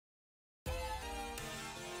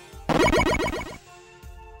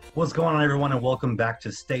What's going on, everyone, and welcome back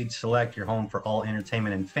to Stage Select, your home for all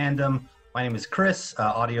entertainment and fandom. My name is Chris.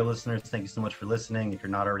 Audio listeners, thank you so much for listening. If you're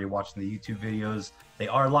not already watching the YouTube videos, they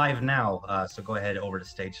are live now, so go ahead over to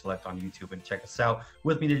Stage Select on YouTube and check us out.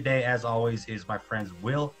 With me today, as always, is my friends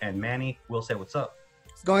Will and Manny. Will, say what's up.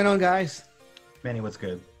 What's going on, guys? Manny, what's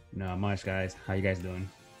good? Not much, guys. How you guys doing?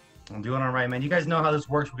 I'm doing all right, man. You guys know how this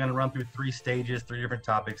works. We're going to run through 3 stages, 3 different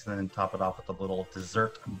topics, and then top it off with a little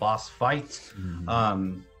dessert boss fight.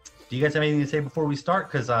 Mm-hmm. Do you guys have anything to say before we start?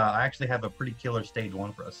 Because I actually have a pretty killer stage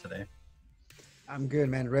 1 for us today. I'm good,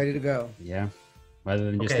 man. Ready to go. Yeah. Rather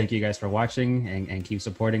than just thank you guys for watching and keep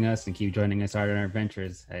supporting us and keep joining us on our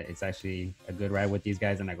adventures. It's actually a good ride with these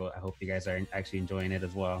guys, and I hope you guys are actually enjoying it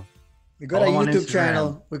as well. We got a YouTube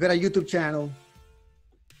channel. We got a YouTube channel.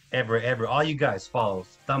 All you guys, follow,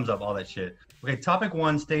 thumbs up, all that shit. Okay, topic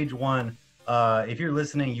 1, stage 1. If you're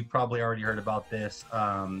listening, you probably already heard about this.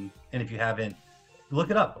 And if you haven't, look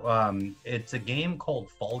it up. It's a game called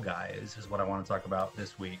Fall Guys is what I want to talk about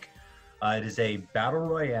this week. It is a battle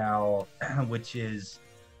royale, which is,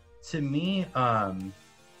 to me, I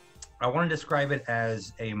want to describe it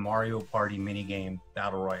as a Mario Party minigame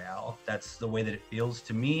battle royale. That's the way that it feels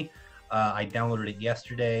to me. I downloaded it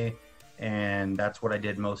yesterday, and that's what I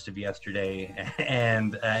did most of yesterday,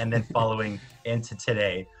 and then following into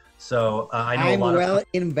today. So I know I'm a lot well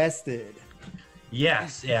invested.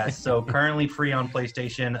 Yes. So currently free on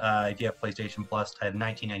PlayStation. If you have PlayStation Plus, I have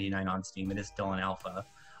 $19.99 on Steam. It is still in alpha.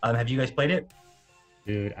 Have you guys played it?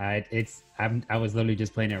 Dude, I was literally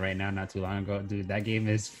just playing it right now, not too long ago. Dude, that game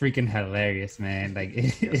is freaking hilarious, man. Like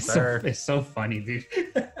it's so funny, dude.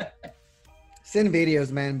 Seen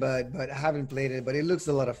videos, man, but I haven't played it. But it looks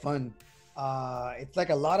a lot of fun. It's like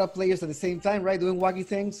a lot of players at the same time, right? Doing wacky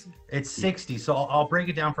things. It's 60. So I'll break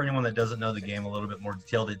it down for anyone that doesn't know the game a little bit more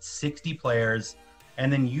detailed. It's 60 players,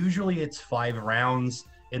 and then usually it's 5 rounds.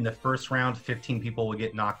 In the first round, 15 people will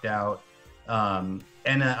get knocked out.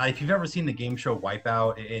 If you've ever seen the game show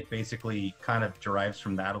Wipeout, it basically kind of derives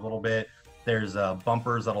from that a little bit. There's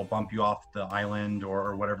bumpers that'll bump you off the island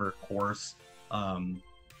or whatever course, and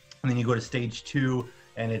then you go to stage 2.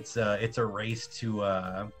 And it's a race to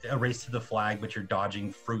the flag, but you're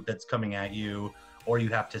dodging fruit that's coming at you, or you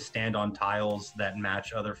have to stand on tiles that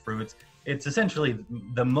match other fruits. It's essentially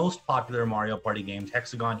the most popular Mario Party games,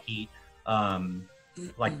 Hexagon Heat,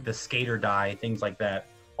 like the Skate or Die, things like that,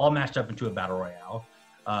 all mashed up into a battle royale.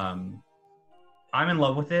 I'm in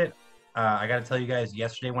love with it. I got to tell you guys,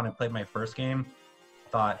 yesterday when I played my first game, I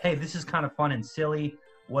thought, hey, this is kind of fun and silly.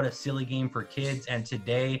 What a silly game for kids. And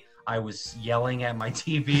today I was yelling at my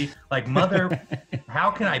TV like, mother,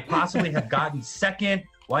 how can I possibly have gotten second?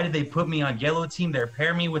 Why did they put me on yellow team? They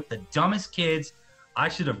pair me with the dumbest kids. I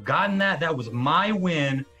should have gotten that. That was my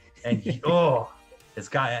win. And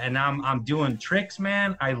and now I'm doing tricks,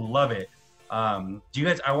 man. I love it. Do you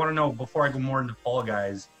guys, I want to know, before I go more into Fall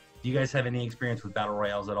Guys, do you guys have any experience with battle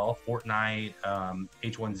royales at all? Fortnite,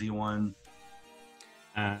 H1Z1?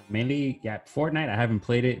 Mainly, yeah, Fortnite. I haven't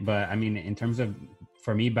played it, but I mean, in terms of,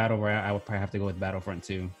 for me, battle royale, I would probably have to go with Battlefront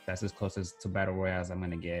 2. That's as close as to battle royale as I'm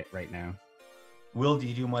gonna get right now. Will, do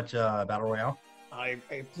you do much battle royale? I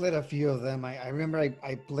played a few of them. I remember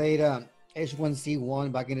I played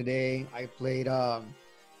H1Z1 back in the day. I played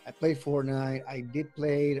Fortnite. I did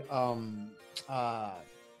play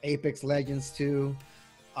Apex Legends too.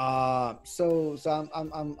 So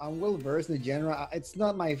I'm well versed in the genre. It's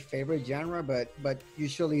not my favorite genre, but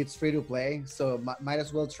usually it's free to play, so might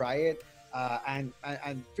as well try it. And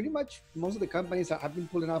pretty much most of the companies have been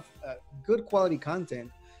pulling off good quality content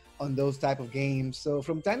on those type of games. So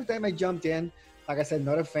from time to time I jumped in. Like I said,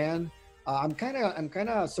 not a fan. I'm kind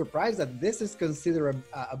of surprised that this is considered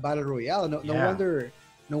a battle royale. No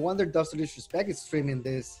wonder Dr. Disrespect is streaming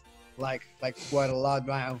this like quite a lot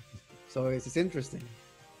now. So it's interesting.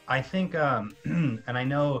 I think, and I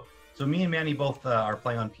know, so me and Manny both are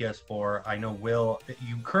playing on PS4. I know, Will,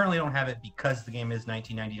 you currently don't have it because the game is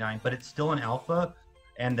 $19.99, but it's still in alpha,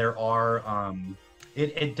 and there are,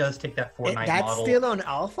 it does take that Fortnite That's model. still on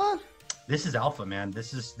alpha? This is alpha, man.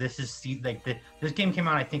 This is like, this game came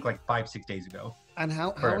out, I think, like 5-6 days ago. And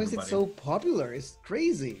how is it so popular? It's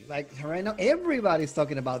crazy. Like, right now, everybody's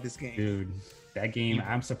talking about this game. Dude, that game,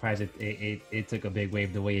 I'm surprised it took a big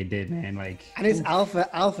wave the way it did, man. Like, and it's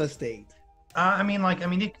alpha state.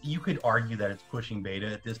 You could argue that it's pushing beta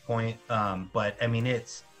at this point, but I mean,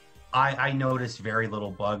 I noticed very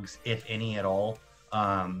little bugs, if any at all.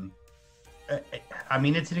 I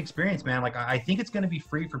mean, it's an experience, man. Like, I think it's going to be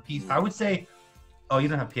free for PC. I would say, oh, you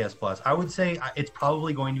don't have PS Plus. I would say it's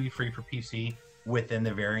probably going to be free for PC. within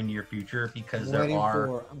the very near future because I'm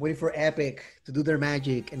waiting for Epic to do their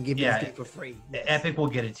magic and give me this game for free. Yes. Epic will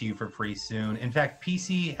get it to you for free soon. In fact,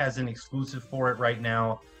 PC has an exclusive for it right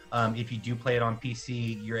now. If you do play it on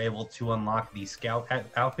PC, you're able to unlock the Scout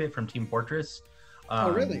outfit from Team Fortress.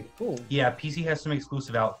 Oh, really? Cool. Yeah, PC has some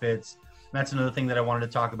exclusive outfits. That's another thing that I wanted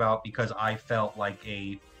to talk about because I felt like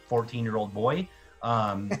a 14-year-old boy.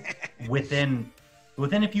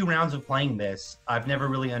 Within a few rounds of playing this, I've never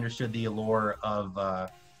really understood the allure of,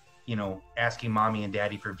 asking mommy and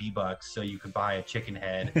daddy for V-Bucks so you could buy a chicken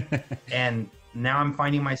head. And now I'm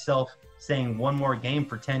finding myself saying one more game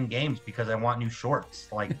for 10 games because I want new shorts.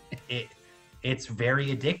 Like it's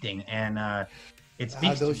very addicting, and it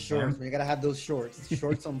speaks those to shorts. You gotta have those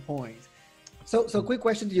shorts on point. So quick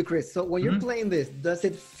question to you, Chris. So when you're playing this, does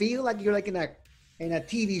it feel like you're like in a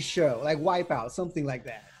TV show, like Wipeout, something like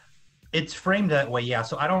that? It's framed that way, yeah.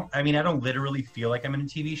 So I don't literally feel like I'm in a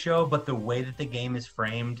TV show, but the way that the game is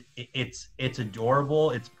framed, it's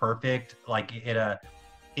adorable. It's perfect. Like I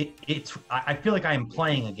feel like I am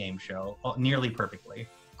playing a game show nearly perfectly.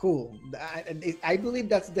 Cool. I believe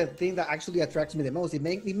that's the thing that actually attracts me the most. It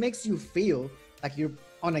makes you feel like you're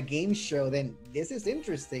on a game show. Then this is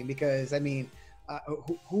interesting because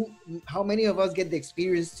how many of us get the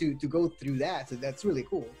experience to go through that? So that's really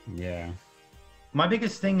cool. Yeah. My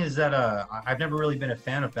biggest thing is that I've never really been a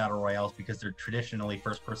fan of battle royales because they're traditionally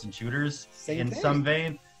first-person shooters some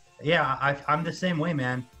vein. Yeah, I'm the same way,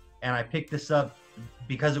 man. And I picked this up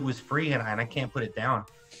because it was free, and I can't put it down.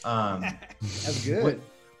 That's good.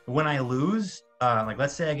 When I lose, like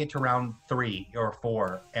let's say I get to round 3 or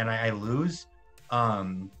 4, and I lose,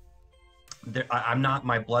 my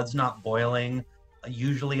blood's not boiling.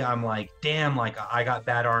 Usually I'm like, damn, like I got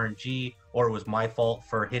bad RNG, or it was my fault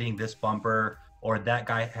for hitting this bumper, or that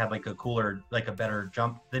guy had like a better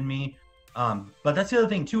jump than me. But that's the other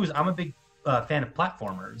thing too, is I'm a big fan of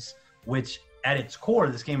platformers, which at its core,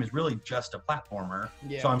 this game is really just a platformer.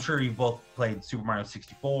 Yeah. So I'm sure you've both played Super Mario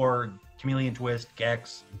 64, Chameleon Twist,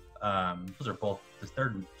 Gex. Those are both the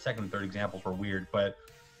second and third examples were weird, but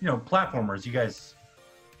platformers, you guys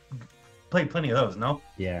played plenty of those, no?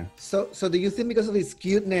 Yeah. So do you think because of its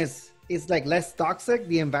cuteness, it's like less toxic,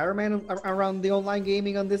 the environment around the online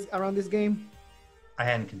gaming around this game? I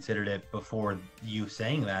hadn't considered it before you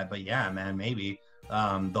saying that, but yeah, man, maybe.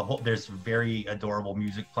 There's very adorable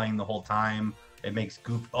music playing the whole time. It makes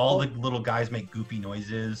all the little guys make goofy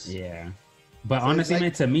noises. Yeah. But honestly,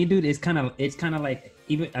 man, to me, dude, it's kind of like,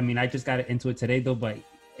 I just got into it today though, but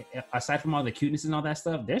aside from all the cuteness and all that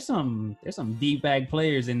stuff, there's some deep bag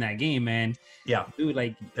players in that game, man. Yeah. Dude,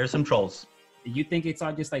 like there's some trolls. You think it's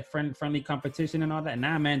all just like friendly competition and all that?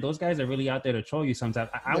 Nah, man, those guys are really out there to troll you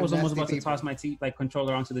sometimes. I was almost about to toss my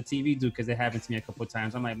controller onto the TV, dude, because it happened to me a couple of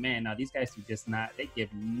times. I'm like, man, now these guys do just not. They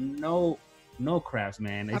give no craps,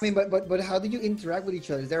 man. But how do you interact with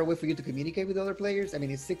each other? Is there a way for you to communicate with other players?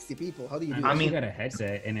 It's 60 people. How do you do that? You got a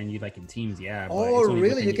headset, and then you in teams, yeah. Oh,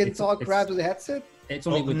 really? You can talk crap with the headset? It's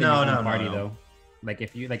only within your own party, though. Like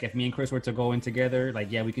if me and Chris were to go in together,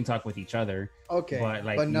 like yeah, we can talk with each other. Okay,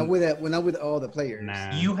 but not with all the players.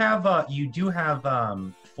 Nah. You do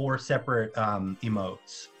have 4 separate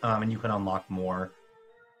emotes, and you can unlock more.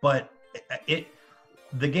 But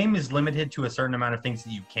the game is limited to a certain amount of things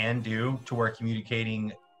that you can do to where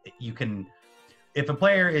communicating. You can, if a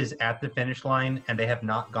player is at the finish line and they have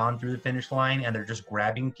not gone through the finish line and they're just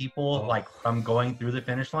grabbing people like from going through the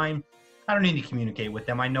finish line, I don't need to communicate with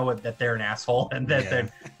them. I know that they're an asshole and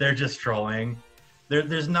that they're just trolling.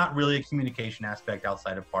 There's not really a communication aspect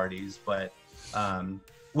outside of parties, but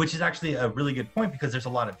which is actually a really good point because there's a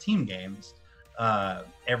lot of team games.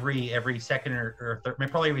 Every second or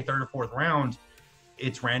probably every third or fourth round,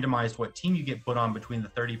 it's randomized what team you get put on between the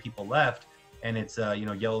 30 people left, and it's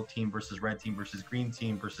yellow team versus red team versus green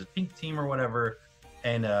team versus pink team or whatever,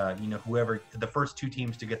 and whoever the first 2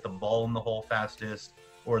 teams to get the ball in the hole fastest,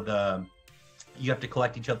 or you have to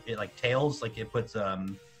collect each other like tails, like it puts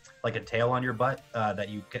like a tail on your butt that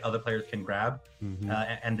other players can grab,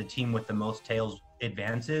 and the team with the most tails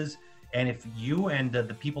advances. And if you and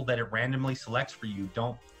the people that it randomly selects for you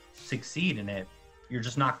don't succeed in it, you're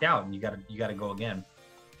just knocked out, and you gotta go again.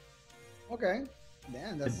 Okay,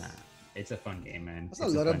 man, it's a fun game, man. That's a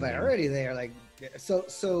lot of variety there. Like,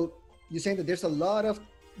 so you're saying that there's a lot of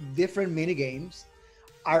different mini games.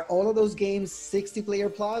 Are all of those games 60-player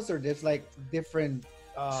plus, or there's like different?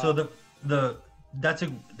 So that's I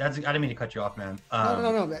didn't mean to cut you off, man.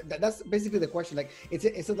 No. That's basically the question. Like, is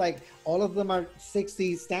it like all of them are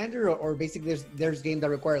 60 standard, or basically there's games that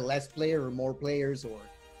require less player or more players, or?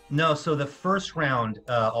 No, so the first round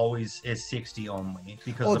always is 60 only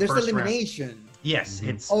because Oh, the there's first elimination. round. Yes,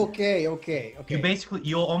 it's Okay.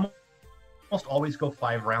 you'll almost always go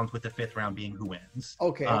 5 rounds with the fifth round being who wins.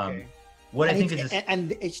 Okay. What and I think is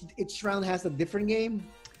and each round has a different game.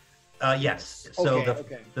 yes. So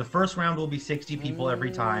Okay. the first round will be 60 people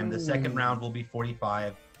every time. The second round will be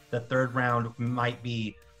 45. The third round might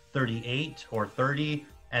be 38 or 30,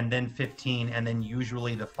 and then 15, and then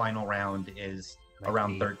usually the final round is like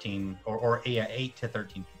around 13 or 8 to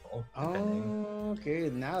 13 people. Depending. Oh, okay.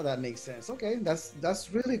 Now that makes sense. Okay, that's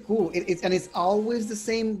really cool. It's always the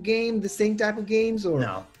same game, the same type of games, or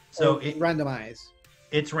no? So or randomized.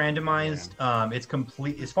 It's randomized. Yeah. It's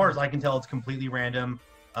complete. As far as I can tell, it's completely random.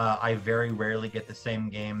 I very rarely get the same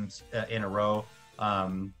games in a row.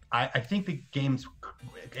 I think the games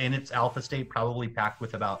in its alpha state probably packed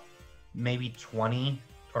with about maybe 20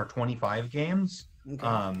 or 25 games.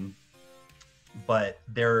 Okay. But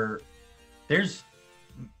there's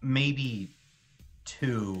maybe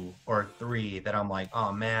 2 or 3 that I'm like,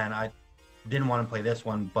 oh man, I didn't want to play this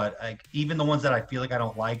one. But even the ones that I feel like I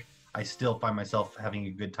don't like, I still find myself having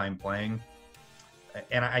a good time playing.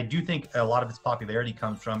 And I do think a lot of its popularity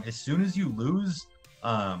comes from as soon as you lose,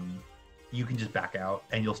 you can just back out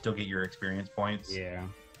and you'll still get your experience points. Yeah.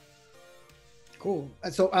 Cool.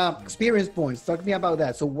 So experience points. Talk to me about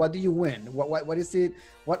that. So what do you win? What is it?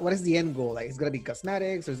 What is the end goal? Like, it's gonna be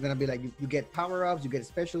cosmetics, or it's gonna be like you get power-ups, you get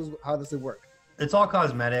specials? How does it work? It's all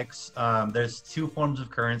cosmetics. There's 2 forms of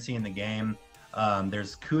currency in the game.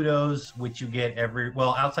 There's kudos, which you get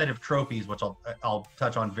outside of trophies, which I'll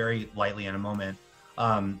touch on very lightly in a moment.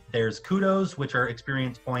 There's kudos, which are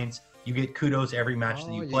experience points. You get kudos every match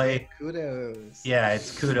that you play. Get kudos. Yeah,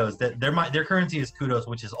 it's kudos. Their currency is kudos,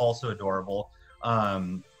 which is also adorable.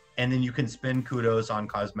 And then you can spend kudos on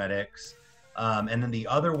cosmetics. And then the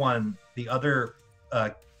other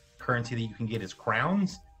currency that you can get is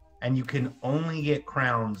crowns, and you can only get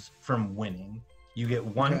crowns from winning. You get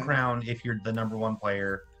 1 crown if you're the number 1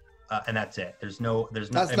 player, and that's it. There's no.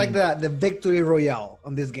 That's like the victory royale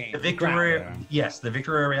on this game. The victory, yes, the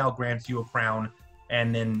victory royale grants you a crown,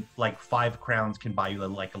 and then like 5 crowns can buy you a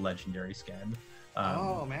legendary skin.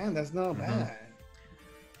 Oh man, that's not bad.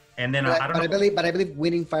 And then I don't know. But I believe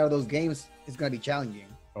winning 5 of those games is gonna be challenging.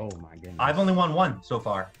 Oh my goodness. I've only won 1 so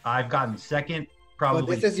far. I've gotten second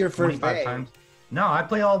probably. But this is your first 25 day. times. No, I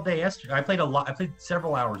played all day yesterday. I played a lot. I played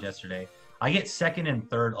several hours yesterday. I get second and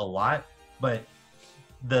third a lot, but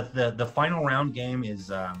the final round game is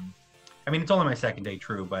I mean, it's only my second day,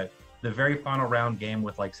 true, but the very final round game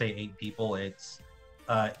with like say 8 people, it's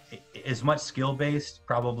as much skill based,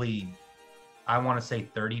 probably I want to say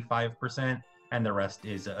 35%, and the rest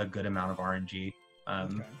is a good amount of RNG.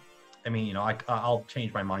 I mean, you know, I'll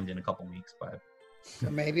change my mind in a couple weeks, but so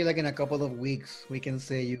maybe like in a couple of weeks we can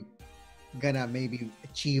say you gonna maybe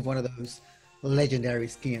achieve one of those legendary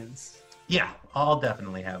skins. Yeah, I'll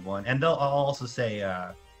definitely have one. And I'll also say,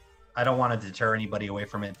 I don't want to deter anybody away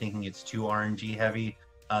from it thinking it's too RNG heavy.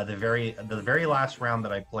 The very last round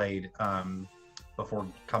that I played before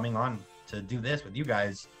coming on to do this with you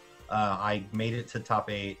guys, I made it to top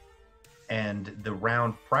 8. And the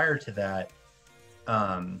round prior to that,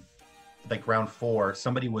 like round 4,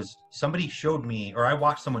 somebody showed me, or I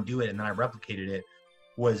watched someone do it and then I replicated it,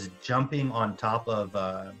 was jumping on top of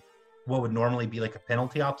what would normally be like a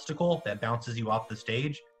penalty obstacle that bounces you off the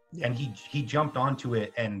stage. Yeah. And he jumped onto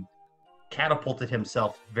it and catapulted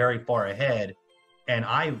himself very far ahead. And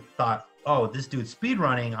I thought, oh, this dude's speed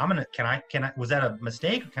running. Can I, was that a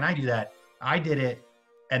mistake? Can I do that? I did it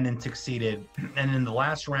and then succeeded. And in the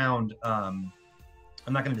last round, I'm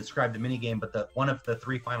not going to describe the mini game, but one of the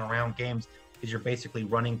 3 final round games is you're basically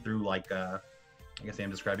running through like, I guess I'm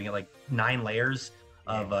describing it like 9 layers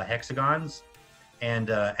of hexagons.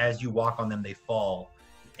 And as you walk on them, they fall.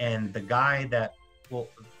 And the guy that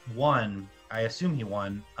won, I assume he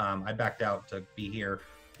won, I backed out to be here,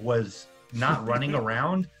 was not running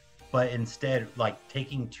around, but instead like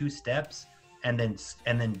taking 2 steps and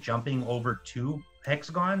then jumping over 2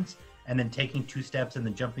 hexagons, and then taking 2 steps and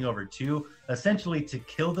then jumping over 2, essentially to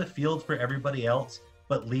kill the field for everybody else,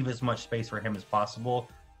 but leave as much space for him as possible.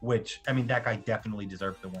 Which, I mean, that guy definitely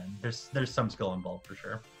deserved the win. There's some skill involved for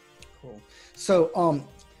sure. Cool. So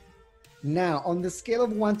now on the scale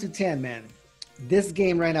of 1 to 10, man, this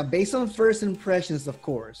game right now, based on first impressions, of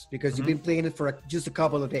course, because you've been playing it for just a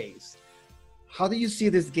couple of days, how do you see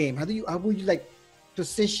this game? How would you like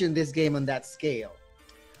position this game on that scale?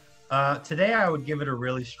 Today I would give it a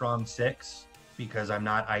really strong 6 because I'm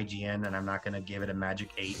not IGN and I'm not going to give it a magic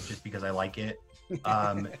 8 just because I like it.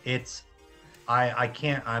 I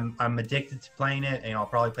can't, I'm addicted to playing it, and I'll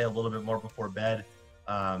probably play a little bit more before bed.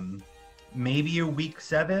 maybe a week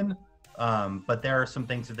 7. But there are some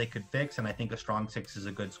things that they could fix, and I think a strong 6 is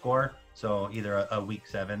a good score. So either a week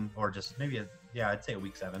 7 or just maybe I'd say a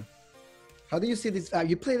week 7. How do you see this?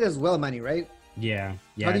 You played it as well, Manny, right? Yeah.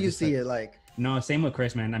 How do you see it like? No, same with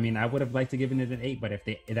Chris, man. I mean, I would have liked to give it an 8, but if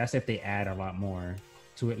they add a lot more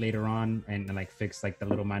to it later on and like fix like the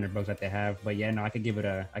little minor bugs that they have. But yeah, no, I could give it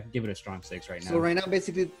a strong 6 right now. So right now,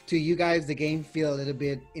 basically, to you guys, the game feel a little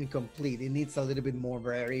bit incomplete. It needs a little bit more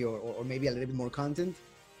variety or maybe a little bit more content.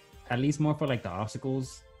 At least more for like the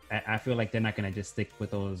obstacles. I feel like they're not gonna just stick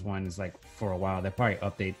with those ones like for a while. They'll probably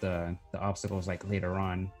update the obstacles like later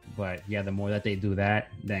on. But yeah, the more that they do that,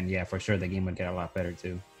 then yeah, for sure the game would get a lot better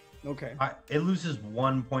too. Okay. It loses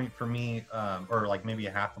 1 point for me, or like maybe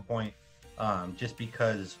a half a point, just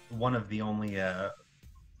because one of the only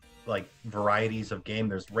like varieties of game,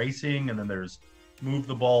 there's racing and then there's move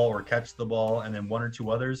the ball or catch the ball and then 1 or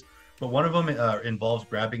 2 others. But one of them involves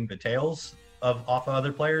grabbing the tails off of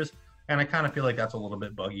other players. And I kind of feel like that's a little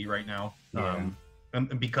bit buggy right now. Yeah.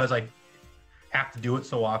 And because I have to do it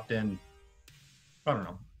so often, I don't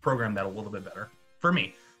know, program that a little bit better for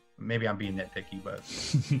me. Maybe I'm being nitpicky, but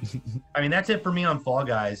I mean, that's it for me on Fall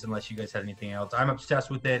Guys, unless you guys had anything else. I'm obsessed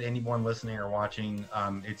with it. Anyone listening or watching,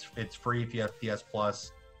 it's free if you have PS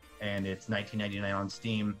Plus, and it's $19.99 on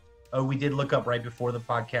Steam. Oh, we did look up right before the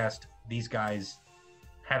podcast. These guys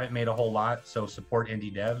haven't made a whole lot, so support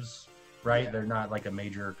indie devs. Right, yeah. They're not like a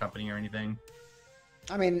major company or anything.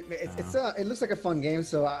 I mean, it looks like a fun game.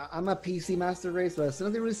 So I'm a PC master race. So as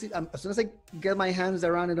soon as I get my hands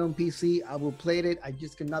around it on PC, I will play it. I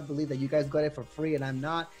just cannot believe that you guys got it for free and I'm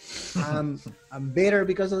not. I'm bitter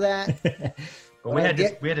because of that. But we had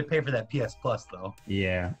to pay for that PS Plus though.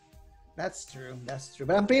 Yeah, that's true.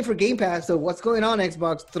 But I'm paying for Game Pass. So what's going on,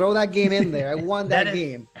 Xbox? Throw that game in there. I want that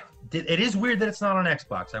game. It is weird that it's not on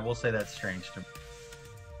Xbox. I will say that's strange to me.